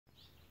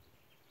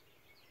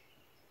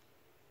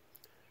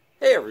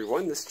Hey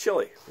everyone, this is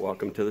Chili.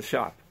 Welcome to the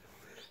shop.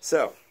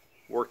 So,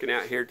 working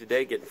out here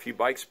today, getting a few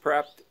bikes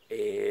prepped,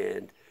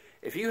 and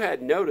if you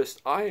had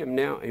noticed, I am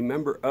now a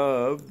member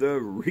of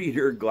the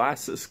Reader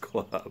Glasses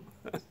Club.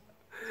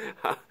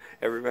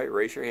 Everybody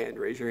raise your hand,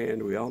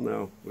 we all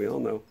know.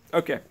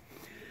 Okay,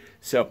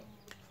 so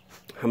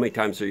how many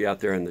times are you out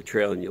there on the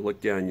trail and you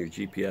look down your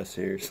GPS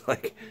and you're just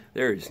like,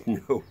 there is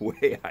no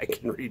way I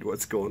can read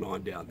what's going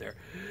on down there.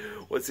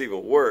 What's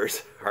even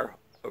worse are,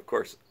 of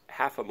course,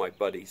 half of my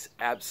buddies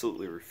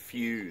absolutely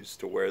refuse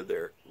to wear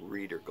their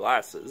reader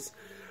glasses.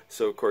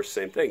 So, of course,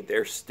 same thing.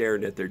 They're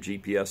staring at their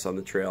GPS on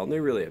the trail, and they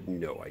really have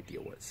no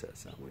idea what it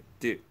says. I'm like,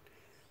 dude,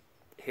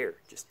 here,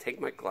 just take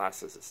my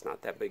glasses. It's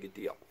not that big a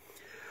deal.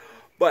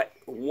 But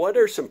what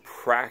are some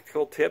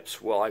practical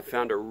tips? Well, I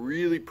found a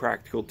really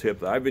practical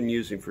tip that I've been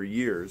using for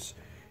years.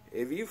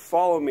 If you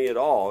follow me at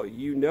all,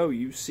 you know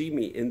you see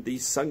me in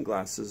these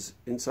sunglasses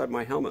inside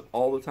my helmet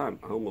all the time.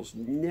 I almost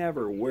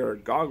never wear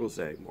goggles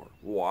anymore.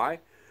 Why?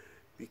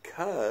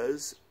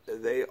 Because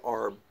they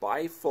are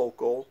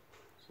bifocal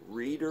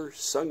reader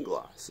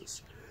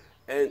sunglasses.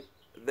 And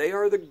they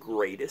are the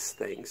greatest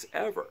things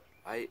ever.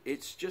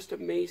 It's just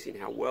amazing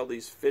how well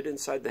these fit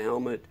inside the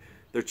helmet.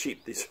 They're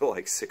cheap. These are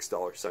like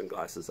 $6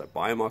 sunglasses. I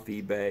buy them off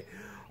eBay.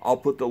 I'll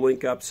put the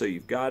link up so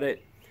you've got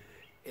it.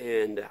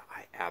 And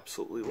I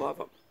absolutely love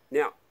them.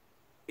 Now,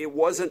 it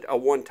wasn't a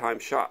one-time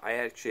shot. I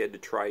actually had to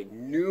try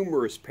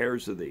numerous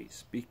pairs of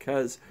these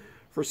because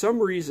for some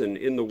reason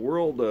in the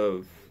world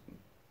of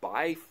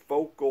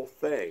bifocal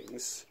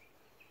things,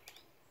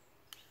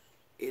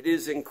 it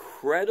is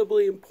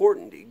incredibly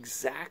important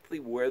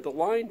exactly where the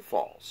line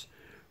falls,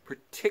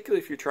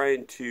 particularly if you're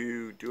trying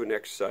to do an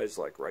exercise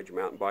like ride your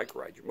mountain bike,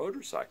 ride your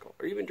motorcycle,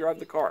 or even drive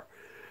the car.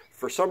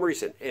 For some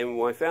reason, and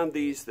when I found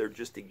these, they're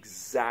just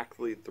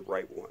exactly the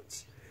right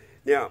ones.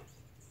 Now,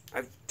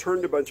 I've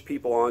turned a bunch of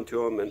people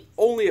onto them, and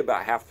only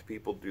about half the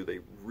people do they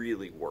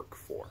really work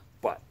for.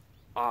 But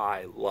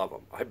I love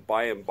them. I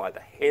buy them by the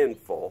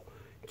handful,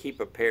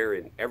 keep a pair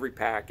in every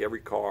pack, every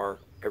car,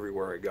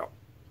 everywhere I go.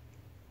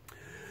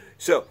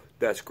 So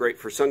that's great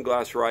for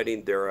sunglass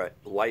riding. They're a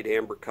light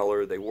amber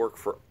color. They work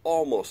for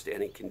almost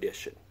any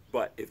condition.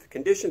 But if the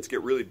conditions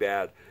get really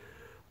bad,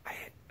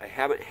 I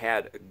haven't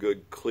had a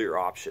good clear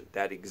option.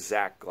 That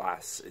exact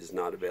glass is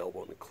not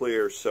available in the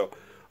clear, so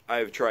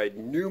I've tried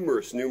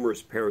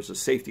numerous pairs of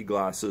safety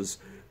glasses,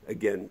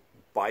 again,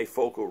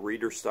 bifocal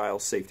reader style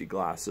safety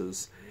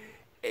glasses,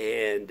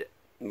 and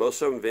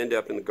most of them end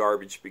up in the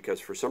garbage because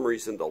for some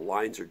reason the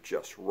lines are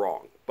just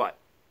wrong. But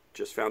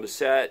just found a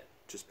set,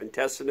 just been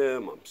testing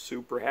them, I'm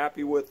super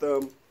happy with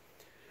them.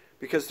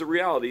 Because the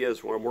reality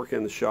is when I'm working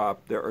in the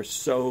shop, there are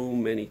so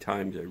many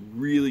times I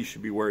really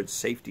should be wearing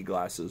safety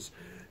glasses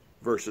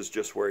versus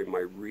just wearing my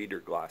reader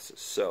glasses.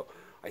 So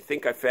I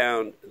think I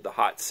found the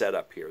hot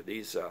setup here.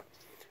 These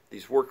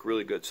work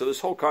really good. So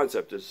this whole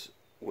concept is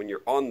when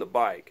you're on the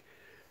bike,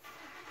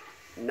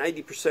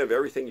 90% of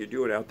everything you're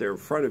doing out there in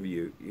front of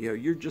you,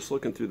 you're just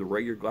looking through the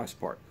regular glass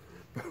part.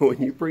 But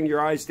when you bring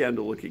your eyes down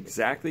to look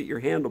exactly at your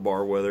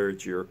handlebar, whether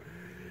it's your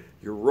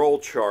roll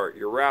chart,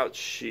 your route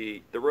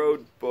sheet, the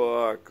road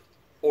book,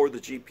 or the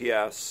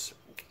GPS,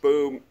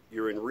 boom,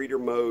 you're in reader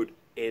mode,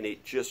 and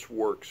it just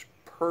works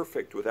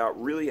perfect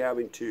without really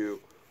having to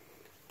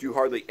do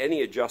hardly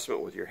any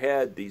adjustment with your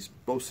head.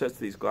 Both sets of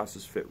these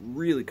glasses fit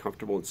really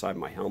comfortable inside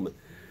my helmet.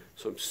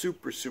 So I'm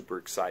super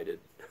excited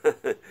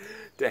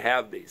to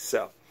have these.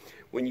 So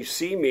when you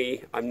see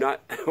me, I'm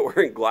not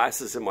wearing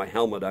glasses in my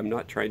helmet. I'm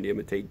not trying to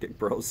imitate Dick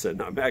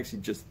Burleson. I'm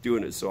actually just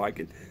doing it so I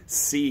can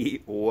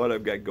see what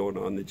I've got going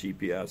on the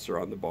GPS or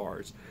on the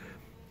bars.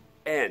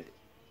 And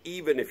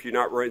even if you're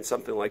not running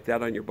something like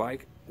that on your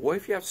bike, what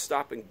if you have to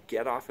stop and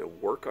get off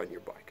and work on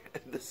your bike?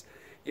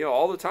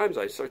 All the times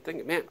I start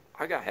thinking, man,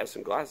 I got to have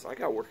some glasses. I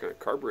got to work on a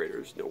carburetor.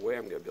 There's no way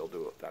I'm going to be able to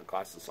do it without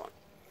glasses on.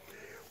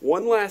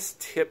 One last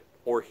tip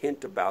or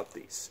hint about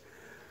these.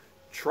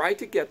 Try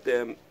to get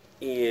them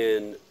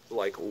in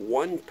like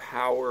 1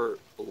 power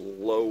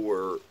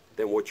lower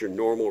than what your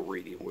normal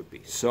reading would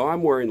be. So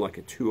I'm wearing like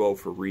a 2.0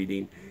 for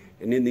reading,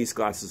 and in these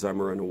glasses I'm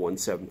wearing a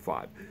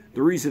 1.75.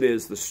 The reason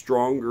is the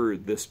stronger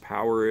this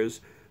power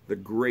is, the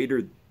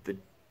greater the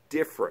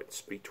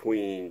difference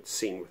between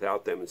seeing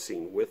without them and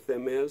seeing with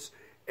them is,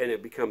 and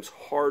it becomes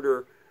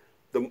harder.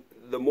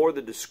 The more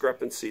the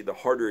discrepancy, the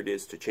harder it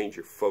is to change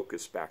your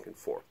focus back and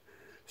forth.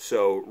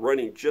 So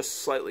running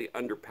just slightly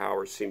under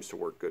power seems to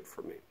work good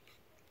for me.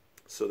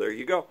 So there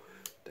you go.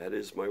 That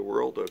is my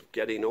world of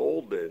getting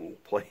old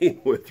and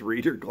playing with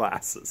reader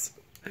glasses.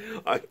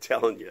 I'm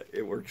telling you,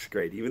 it works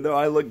great. Even though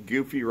I look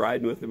goofy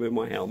riding with them in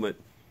my helmet,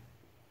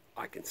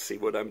 I can see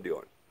what I'm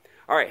doing.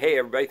 All right, hey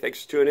everybody,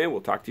 thanks for tuning in.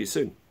 We'll talk to you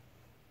soon.